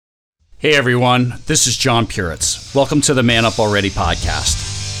Hey everyone, this is John Puritz. Welcome to the Man Up Already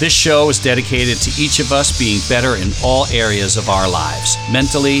podcast. This show is dedicated to each of us being better in all areas of our lives,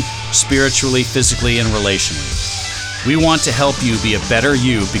 mentally, spiritually, physically, and relationally. We want to help you be a better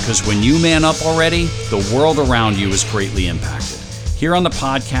you because when you man up already, the world around you is greatly impacted. Here on the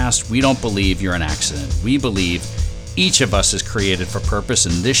podcast, we don't believe you're an accident. We believe each of us is created for purpose,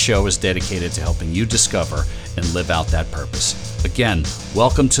 and this show is dedicated to helping you discover and live out that purpose. Again,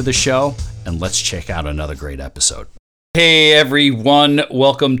 welcome to the show, and let's check out another great episode. Hey everyone,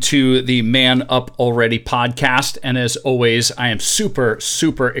 welcome to the Man Up Already podcast, and as always, I am super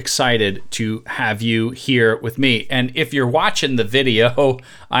excited to have you here with me. And if you're watching the video,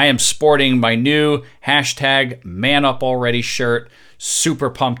 I am sporting my new hashtag Man Up Already shirt. Super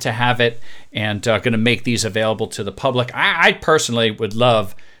pumped to have it, and going to make these available to the public. I personally would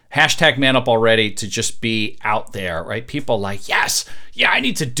love hashtag Man Up Already to just be out there, right? People like, yes, yeah, I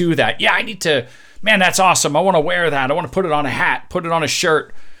need to do that. Yeah, I need to, man, that's awesome. I want to wear that. I want to put it on a hat, put it on a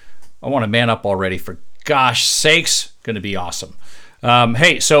shirt. I want to man up already, for gosh sakes. Going to be awesome.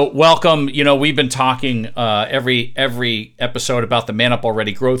 Hey, so welcome. You know, we've been talking every episode about the Man Up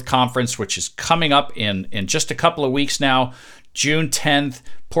Already Growth Conference, which is coming up in just a couple of weeks now. June 10th,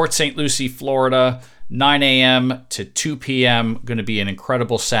 Port St. Lucie, Florida, 9 a.m. to 2 p.m. Going to be an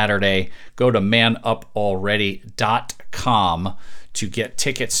incredible Saturday. Go to manupalready.com to get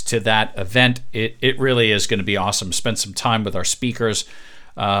tickets to that event. It really is going to be awesome. Spent some time with our speakers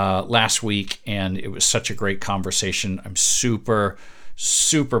last week, and it was such a great conversation. I'm super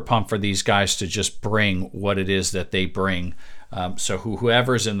pumped for these guys to just bring what it is that they bring. So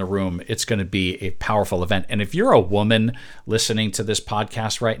whoever's in the room, it's going to be a powerful event. And if you're a woman listening to this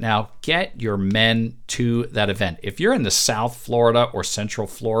podcast right now, get your men to that event. If you're in the South Florida or Central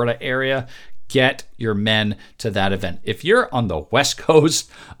Florida area, get your men to that event. If you're on the West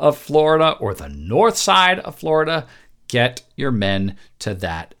Coast of Florida or the North side of Florida, get your men to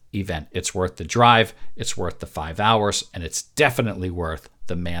that event. It's worth the drive, it's worth the 5 hours, and it's definitely worth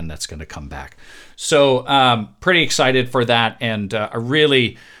the man that's going to come back. So pretty excited for that, and I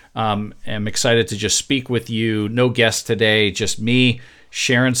really am excited to just speak with you. No guest today, just me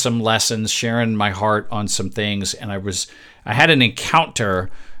sharing some lessons, sharing my heart on some things. And I had an encounter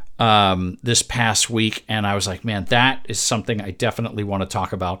this past week, and I was like, man, that is something I definitely want to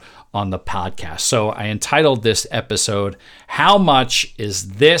talk about on the podcast. So I entitled this episode, How Much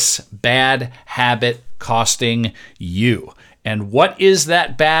Is This Bad Habit Costing You? And what is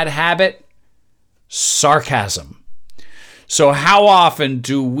that bad habit? Sarcasm. So how often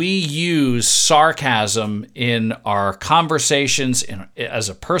do we use sarcasm in our conversations as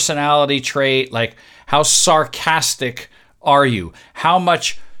a personality trait? Like, how sarcastic are you? How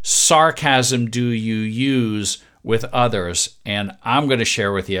much sarcasm do you use with others? And I'm going to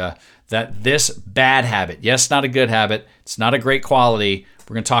share with you that this bad habit, yes, not a good habit, it's not a great quality,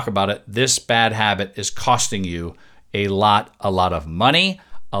 we're going to talk about it. This bad habit is costing you a lot of money,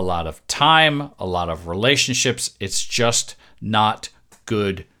 a lot of time, a lot of relationships. It's just not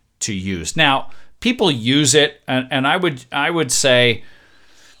good to use. Now, people use it, and I would say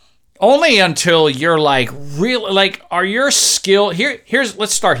only until you're like really like, are your skill here's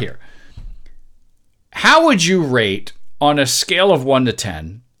let's start here. How would you rate on a scale of 1 to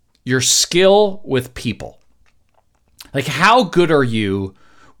 10 your skill with people? Like, how good are you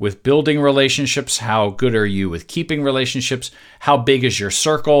with building relationships? How good are you with keeping relationships? How big is your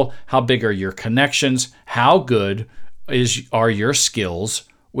circle? How big are your connections? How good are your skills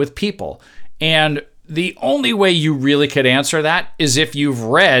with people? And the only way you really could answer that is if you've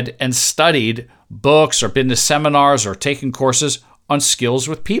read and studied books or been to seminars or taken courses on skills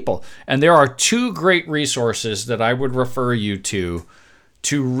with people. And there are two great resources that I would refer you to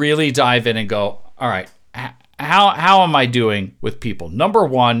really dive in and go, all right, how am I doing with people? Number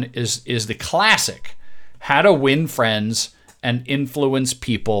one is the classic How to Win Friends and Influence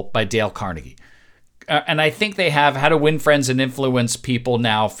People by Dale Carnegie. And I think they have How to Win Friends and Influence People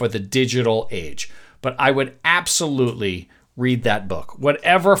now for the digital age. But I would absolutely read that book.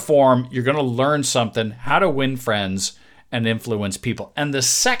 Whatever form, you're going to learn something, how to win friends and influence people. And the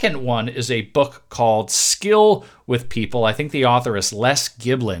second one is a book called Skill with People. I think the author is Les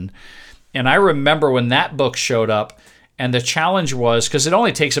Giblin. And I remember when that book showed up, and the challenge was, because it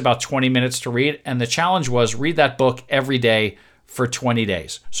only takes about 20 minutes to read, and the challenge was read that book every day for 20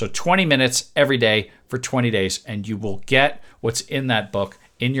 days. So 20 minutes every day for 20 days, and you will get what's in that book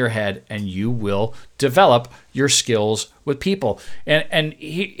in your head, and you will develop your skills with people. And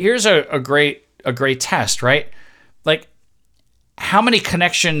here's a great test, right? Like, how many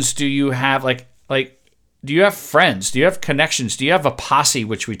connections do you have? Like Do you have friends? Do you have connections? Do you have a posse,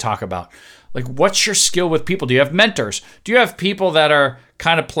 which we talk about? Like, what's your skill with people? Do you have mentors? Do you have people that are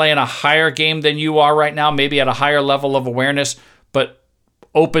kind of playing a higher game than you are right now, maybe at a higher level of awareness, but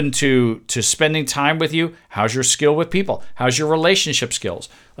open to spending time with you? How's your skill with people? How's your relationship skills?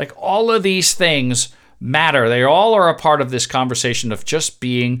 Like, all of these things matter. They all are a part of this conversation of just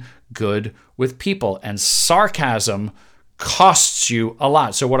being good with people. And sarcasm costs you a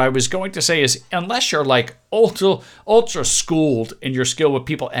lot. So what I was going to say is, unless you're like ultra schooled in your skill with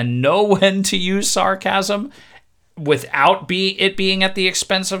people and know when to use sarcasm without it being at the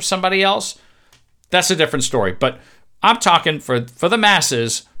expense of somebody else, that's a different story. But I'm talking for the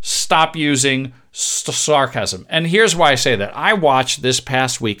masses, stop using sarcasm. And here's why I say that. I watched this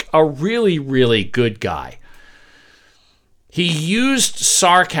past week a really, really good guy. He used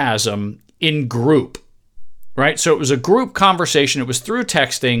sarcasm in group. Right? So it was a group conversation. It was through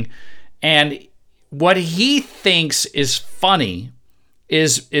texting. And what he thinks is funny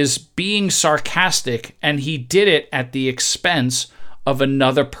is being sarcastic. And he did it at the expense of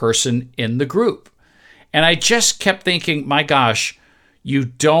another person in the group. And I just kept thinking, my gosh, you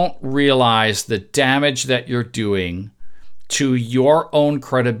don't realize the damage that you're doing to your own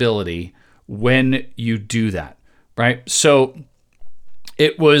credibility when you do that. Right? So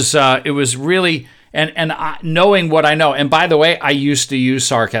it was really... And knowing what I know, and by the way, I used to use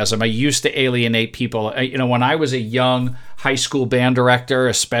sarcasm. I used to alienate people. When I was a young high school band director,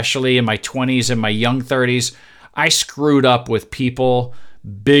 especially in my 20s and my young 30s, I screwed up with people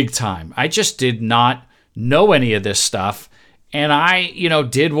big time. I just did not know any of this stuff. And I,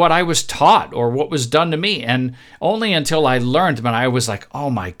 did what I was taught or what was done to me. And only until I learned, I was like, oh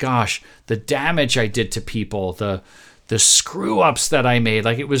my gosh, the damage I did to people, the screw-ups that I made.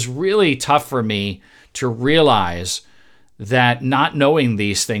 Like, it was really tough for me to realize that not knowing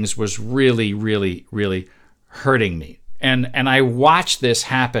these things was really, really, really hurting me. And I watched this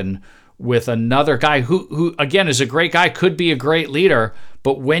happen with another guy who again, is a great guy, could be a great leader,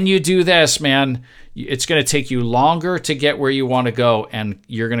 but when you do this, man, it's going to take you longer to get where you want to go, and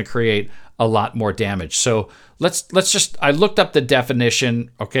you're going to create a lot more damage. So let's just, I looked up the definition,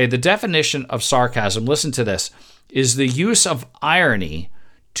 okay? The definition of sarcasm, listen to this, is the use of irony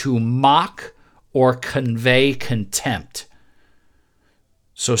to mock or convey contempt.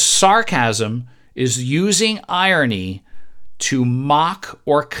 So sarcasm is using irony to mock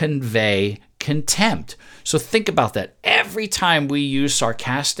or convey contempt. So think about that. Every time we use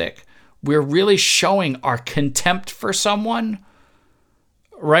sarcastic, we're really showing our contempt for someone,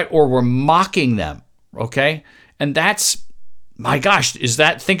 right? Or we're mocking them, okay? And that's, my gosh,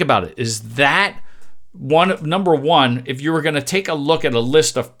 think about it. Is that number one, if you were going to take a look at a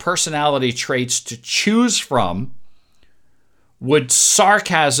list of personality traits to choose from, would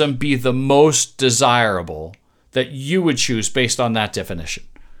sarcasm be the most desirable that you would choose based on that definition?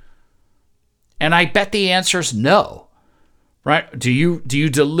 And I bet the answer is no, right? Do you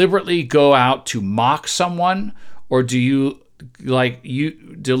deliberately go out to mock someone, or do you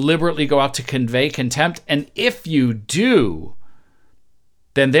deliberately go out to convey contempt? And if you do,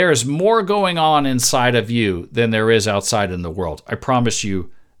 then there is more going on inside of you than there is outside in the world. I promise you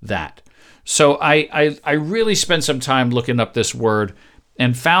that. So I really spent some time looking up this word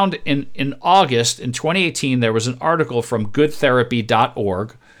and found in August in 2018, there was an article from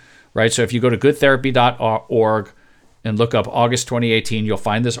goodtherapy.org, right? So if you go to goodtherapy.org and look up August 2018, you'll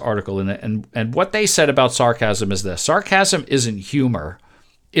find this article in it. And what they said about sarcasm is this: sarcasm isn't humor,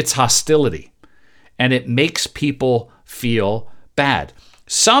 it's hostility. And it makes people feel bad.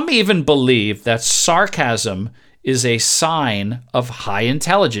 Some even believe that sarcasm is a sign of high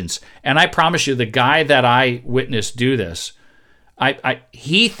intelligence. And I promise you, the guy that I witnessed do this,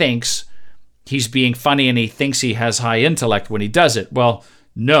 he thinks he's being funny and he thinks he has high intellect when he does it. Well,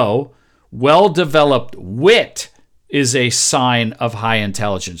 no. Well-developed wit is a sign of high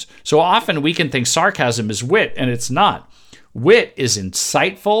intelligence. So often we can think sarcasm is wit, and it's not. Wit is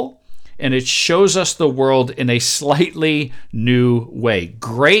insightful, and it shows us the world in a slightly new way.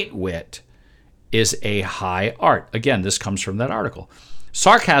 Great wit is a high art. Again, this comes from that article.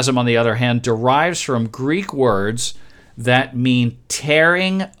 Sarcasm, on the other hand, derives from Greek words that mean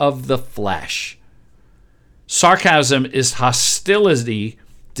tearing of the flesh. Sarcasm is hostility.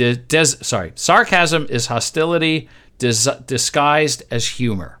 Sarcasm is hostility disguised as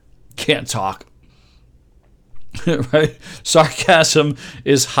humor. Can't talk. Right? Sarcasm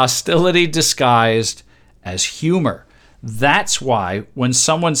is hostility disguised as humor. That's why when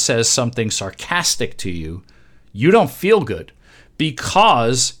someone says something sarcastic to you, you don't feel good,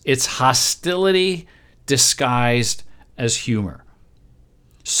 because it's hostility disguised as humor.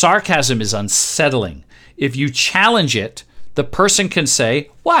 Sarcasm is unsettling. If you challenge it, the person can say,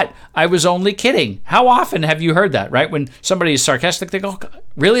 what? I was only kidding. How often have you heard that, right? When somebody is sarcastic, they go,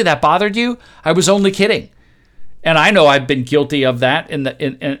 really? That bothered you? I was only kidding. And I know I've been guilty of that in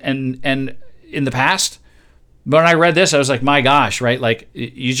the past. When I read this, I was like, my gosh, right? Like,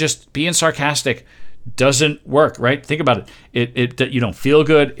 you just being sarcastic doesn't work, right? Think about it. It you don't feel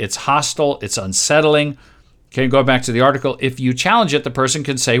good. It's hostile. It's unsettling. Okay, go back to the article. If you challenge it, the person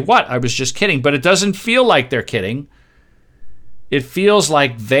can say, what? I was just kidding. But it doesn't feel like they're kidding. It feels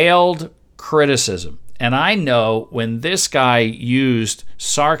like veiled criticism. And I know when this guy used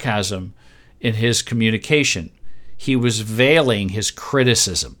sarcasm in his communication, he was veiling his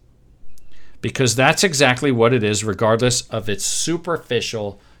criticism, because that's exactly what it is, regardless of its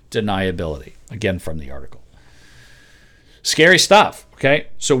superficial deniability. Again, from the article. Scary stuff, okay?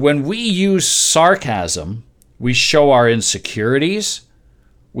 So when we use sarcasm, we show our insecurities,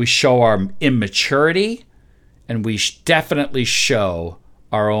 we show our immaturity, and we definitely show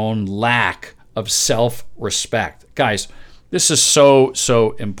our own lack of self-respect. Guys, this is so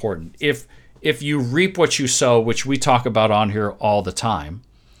important. If you reap what you sow, which we talk about on here all the time,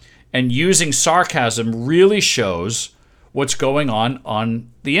 and using sarcasm really shows what's going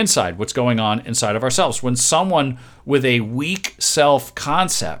on the inside, what's going on inside of ourselves. When someone with a weak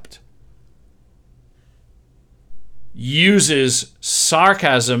self-concept uses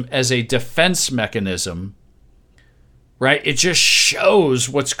sarcasm as a defense mechanism, right? It just shows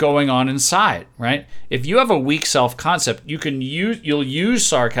what's going on inside, right? If you have a weak self-concept, you'll use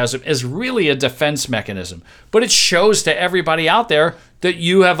sarcasm as really a defense mechanism, but it shows to everybody out there that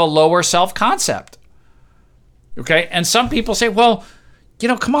you have a lower self-concept. Okay? And some people say, well,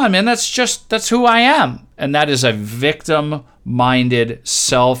 come on, man, that's who I am. And that is a victim-minded,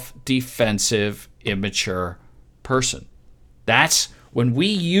 self-defensive, immature person. That's when we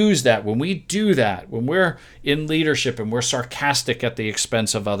use that, when we do that, when we're in leadership and we're sarcastic at the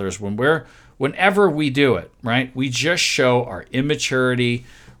expense of others, whenever we do it, right? We just show our immaturity,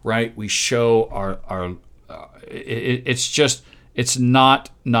 right? We show our it's not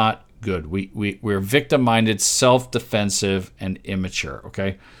good. We're victim-minded, self-defensive, and immature,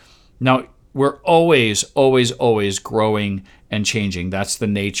 okay? Now, we're always growing and changing. That's the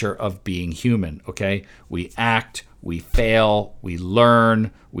nature of being human, okay? We act, we fail, we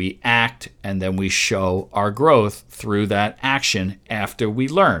learn, we act, and then we show our growth through that action after we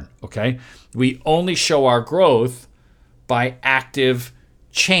learn, okay? We only show our growth by active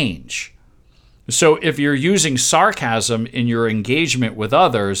change. So if you're using sarcasm in your engagement with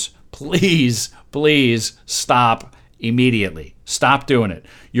others, please stop immediately. Stop doing it.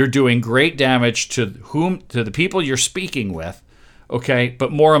 You're doing great damage to the people you're speaking with, okay?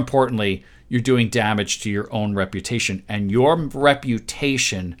 But more importantly, you're doing damage to your own reputation. And your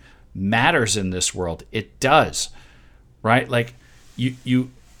reputation matters in this world. It does, right? Like if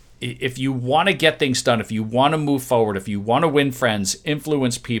you want to get things done, if you want to move forward, if you want to win friends,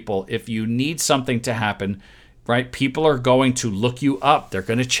 influence people, if you need something to happen, right? People are going to look you up. They're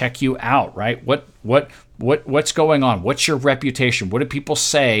going to check you out, right? What's going on? What's your reputation? What do people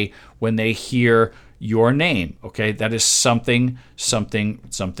say when they hear your name? Okay, that is something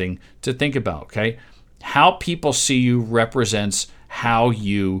to think about. Okay, how people see you represents how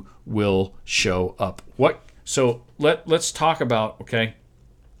you will show up. So let's talk about, okay,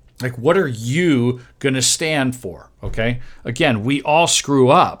 like, what are you going to stand for? Okay, again, we all screw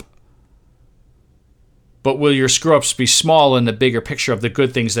up. But will your screw-ups be small in the bigger picture of the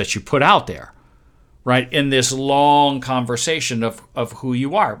good things that you put out there, right? In this long conversation of who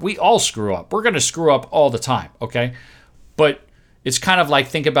you are. We all screw up. We're going to screw up all the time, okay? But it's kind of like,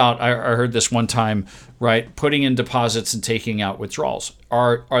 think about, I heard this one time, right? Putting in deposits and taking out withdrawals.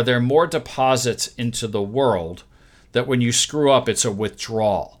 Are there more deposits into the world that when you screw up, it's a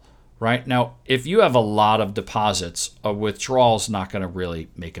withdrawal? Right? Now, if you have a lot of deposits, a withdrawal is not going to really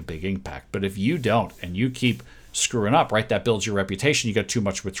make a big impact. But if you don't and you keep screwing up, right, that builds your reputation. You got too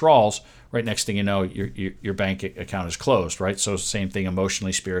much withdrawals, right? Next thing you know, your bank account is closed, right? So same thing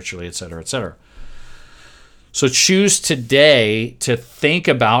emotionally, spiritually, et cetera, et cetera. So choose today to think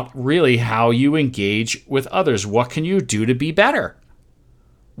about really how you engage with others. What can you do to be better?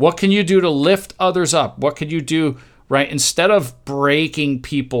 What can you do to lift others up? What can you do, right? Instead of breaking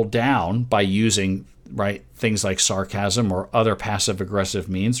people down by using, right, things like sarcasm or other passive-aggressive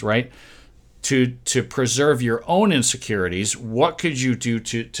means, right, to preserve your own insecurities, what could you do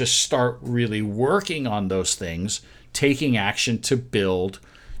to start really working on those things, taking action to build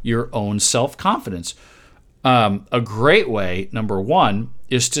your own self-confidence? A great way, number one,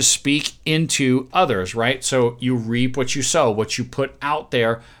 is to speak into others, right? So you reap what you sow. What you put out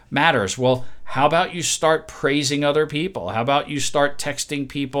there matters. Well, How about you start praising other people? How about you start texting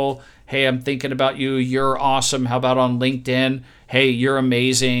people, hey, I'm thinking about you, you're awesome. How about on LinkedIn, hey, you're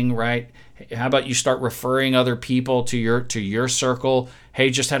amazing, right? How about you start referring other people to your circle? Hey,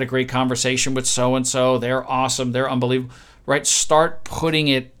 just had a great conversation with so-and-so. They're awesome. They're unbelievable, right? Start putting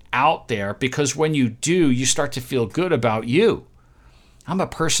it out there, because when you do, you start to feel good about you. I'm a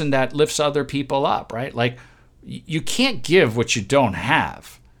person that lifts other people up, right? Like, you can't give what you don't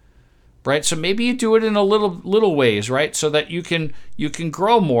have, right? So maybe you do it in a little ways, right? So that you can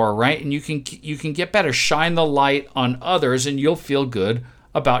grow more, right? And you can get better. Shine the light on others, and you'll feel good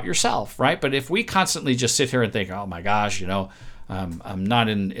about yourself, right? But if we constantly just sit here and think, oh my gosh, I'm not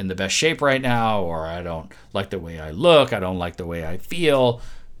in the best shape right now, or I don't like the way I look, I don't like the way I feel,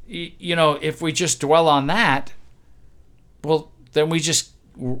 if we just dwell on that, well, then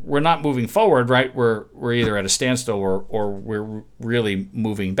we're not moving forward, right? We're either at a standstill or we're really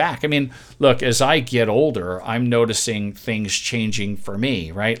moving back. I mean, look, as I get older, I'm noticing things changing for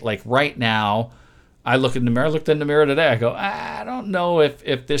me, right? Like right now, I looked in the mirror today, I go, I don't know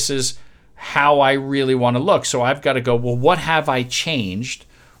if this is how I really want to look. So I've got to go, well, what have I changed?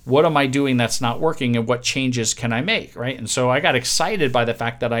 What am I doing that's not working, and what changes can I make, right? And so I got excited by the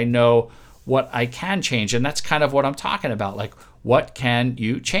fact that I know what I can change, and that's kind of what I'm talking about. Like, what can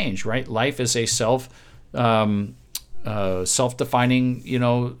you change, right? Life is a self-defining,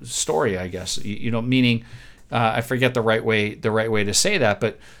 story, I guess. Meaning, I forget the right way to say that,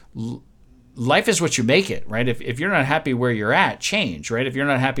 but life is what you make it, right? If you're not happy where you're at, change, right? If you're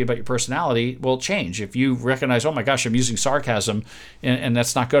not happy about your personality, well, change. If you recognize, oh my gosh, I'm using sarcasm and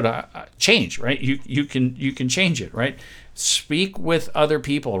that's not good, change, right? You can change it, right? Speak with other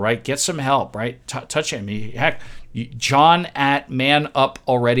people, right? Get some help, right? Touch him. Heck,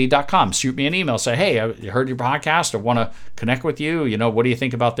 john@manupalready.com. Shoot me an email. Say, hey, I heard your podcast. I want to connect with you. What do you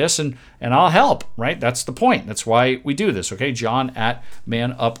think about this? And I'll help, right? That's the point. That's why we do this, okay?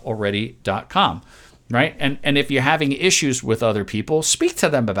 john@manupalready.com, right? And if you're having issues with other people, speak to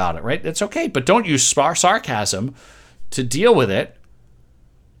them about it, right? It's okay, but don't use sarcasm to deal with it.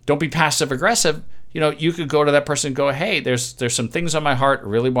 Don't be passive aggressive. You could go to that person and go, hey, there's some things on my heart. I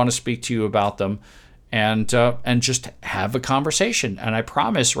really want to speak to you about them. And just have a conversation. And I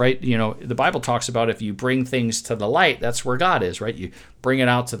promise, right, the Bible talks about if you bring things to the light, that's where God is, right? You bring it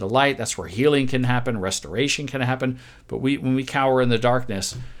out to the light, that's where healing can happen, restoration can happen. But when we cower in the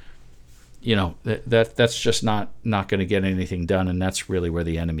darkness, that's just not going to get anything done, and that's really where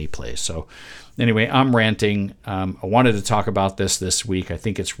the enemy plays. So anyway, I'm ranting. I wanted to talk about this week. I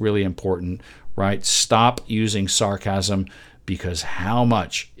think it's really important, right? Stop using sarcasm, because how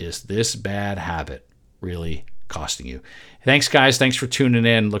much is this bad habit really costing you? Thanks, guys. Thanks for tuning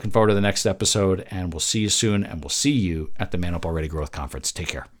in. Looking forward to the next episode, and we'll see you soon, and we'll see you at the Man Up Already Growth Conference. Take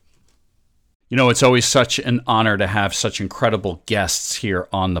care. It's always such an honor to have such incredible guests here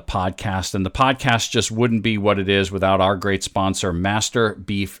on the podcast, and the podcast just wouldn't be what it is without our great sponsor, Master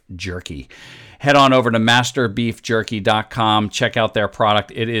Beef Jerky. Head on over to masterbeefjerky.com. Check out their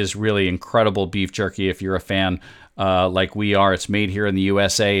product. It is really incredible beef jerky if you're a fan like we are. It's made here in the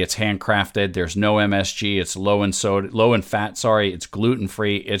USA. It's handcrafted. There's no MSG. It's low in fat. It's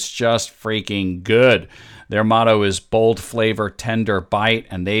gluten-free. It's just freaking good. Their motto is bold flavor, tender bite,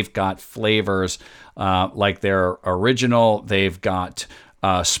 and they've got flavors like their original. They've got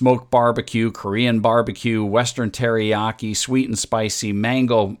smoked barbecue, Korean barbecue, Western teriyaki, sweet and spicy,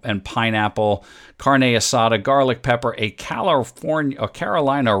 mango and pineapple, carne asada, garlic pepper, a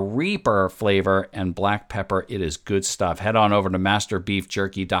Carolina Reaper flavor, and black pepper. It is good stuff. Head on over to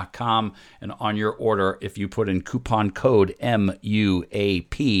masterbeefjerky.com, and on your order, if you put in coupon code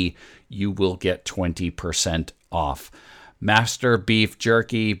MUAP, you will get 20% off. Master Beef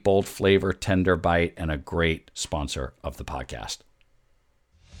Jerky, bold flavor, tender bite, and a great sponsor of the podcast.